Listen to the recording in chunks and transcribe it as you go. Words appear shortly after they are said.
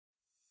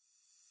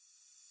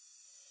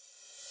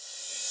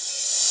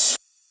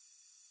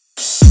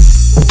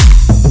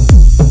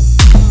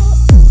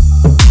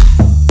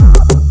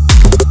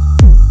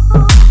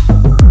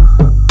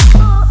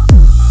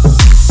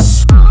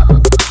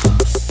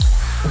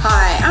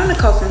Hi, I'm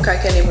Nicole from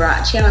COCO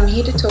LIBERACE and I'm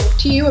here to talk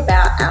to you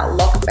about our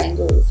lock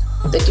bangles,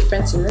 the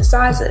difference in the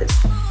sizes.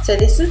 So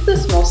this is the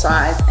small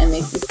size and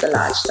this is the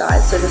large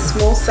size. So the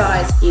small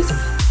size is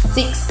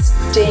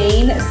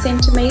 16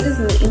 centimeters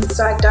in the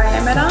inside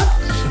diameter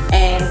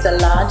and the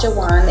larger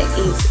one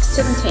is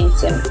 17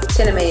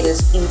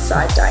 centimeters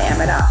inside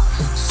diameter.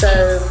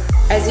 So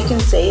as you can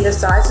see, the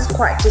size is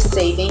quite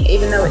deceiving.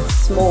 Even though it's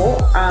small,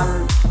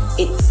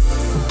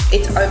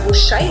 it's oval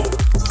shape,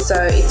 so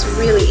it's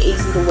really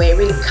easy to wear,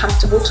 really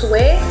comfortable to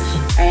wear,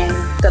 and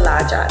the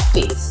larger it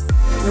fits.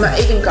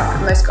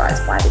 Most guys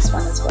buy this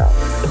one as well.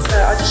 So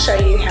I'll just show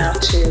you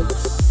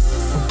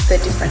the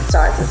different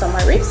sizes on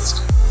my wrist.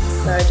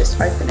 So just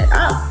open it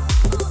up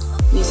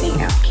using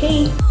our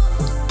key.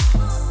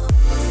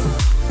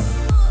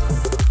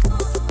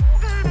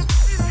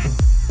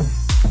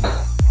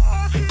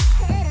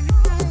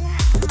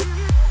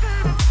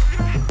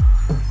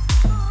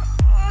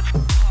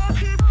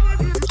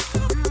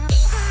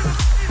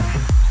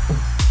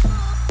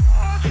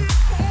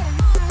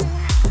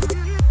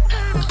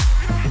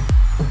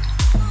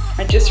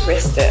 Just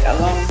rest it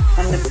along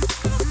on the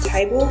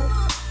table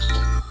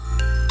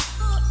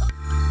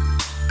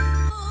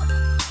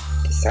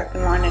just so I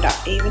can line it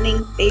up evenly.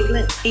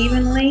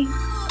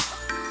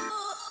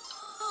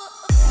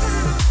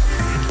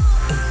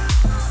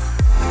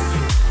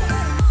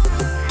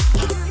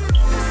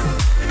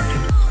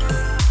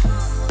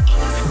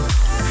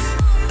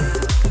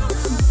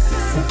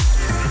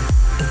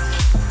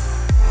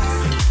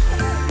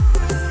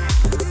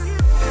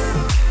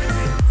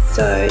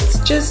 So it's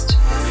just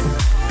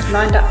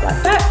lined up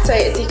like that. So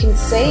as you can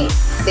see,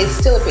 there's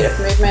still a bit of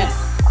movement.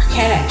 I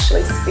can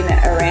actually spin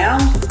it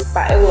around,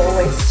 but it will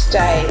always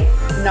stay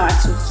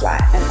nice and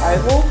flat and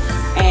oval.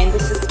 And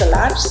this is the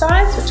large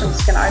size, which I'm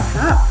just going to open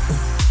up.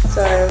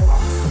 So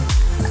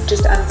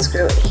just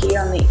unscrew it here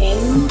on the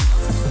end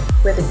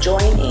where the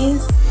join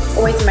is.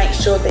 Always make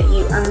sure that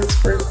you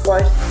unscrew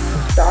both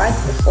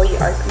sides before you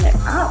open it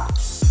up.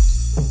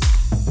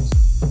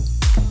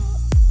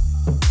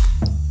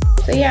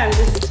 So yeah, I'm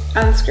just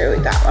unscrew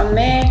that one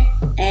there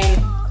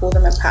and pull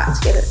them apart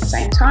together at the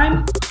same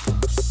time,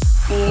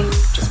 and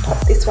just pop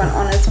this one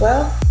on as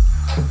well.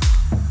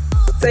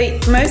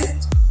 So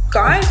most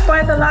guys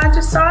buy the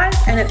larger size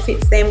and it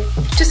fits them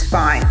just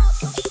fine,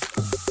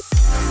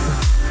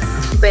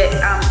 but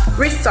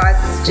wrist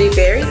sizes do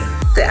vary.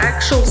 The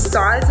actual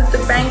size of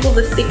the bangle,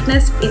 the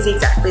thickness is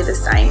exactly the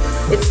same,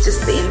 it's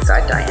just the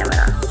inside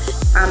diameter.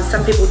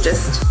 Some people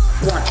just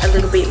want a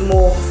little bit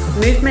more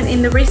movement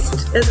in the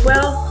wrist as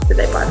well, so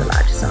they buy the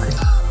larger size.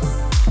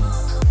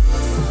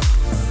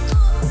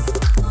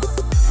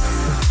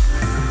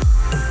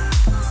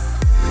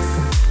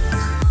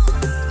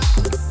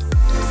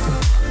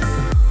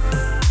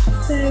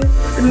 So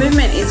the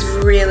movement is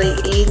really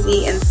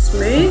easy and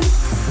smooth.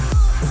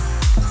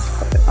 Just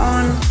pop it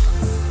on.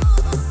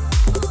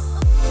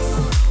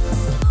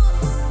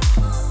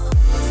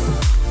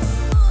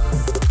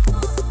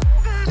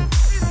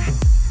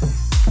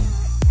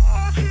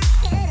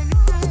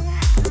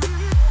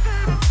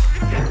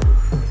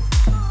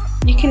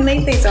 You can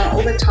leave these on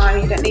all the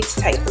time, you don't need to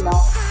take them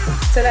off.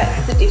 So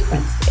that's the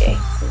difference there,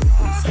 so you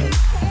can see.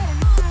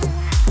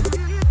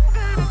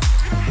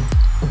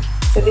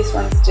 So this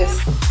one's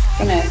just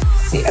going to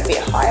sit a bit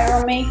higher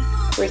on me,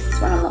 whereas this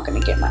one I'm not going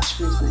to get much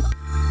movement.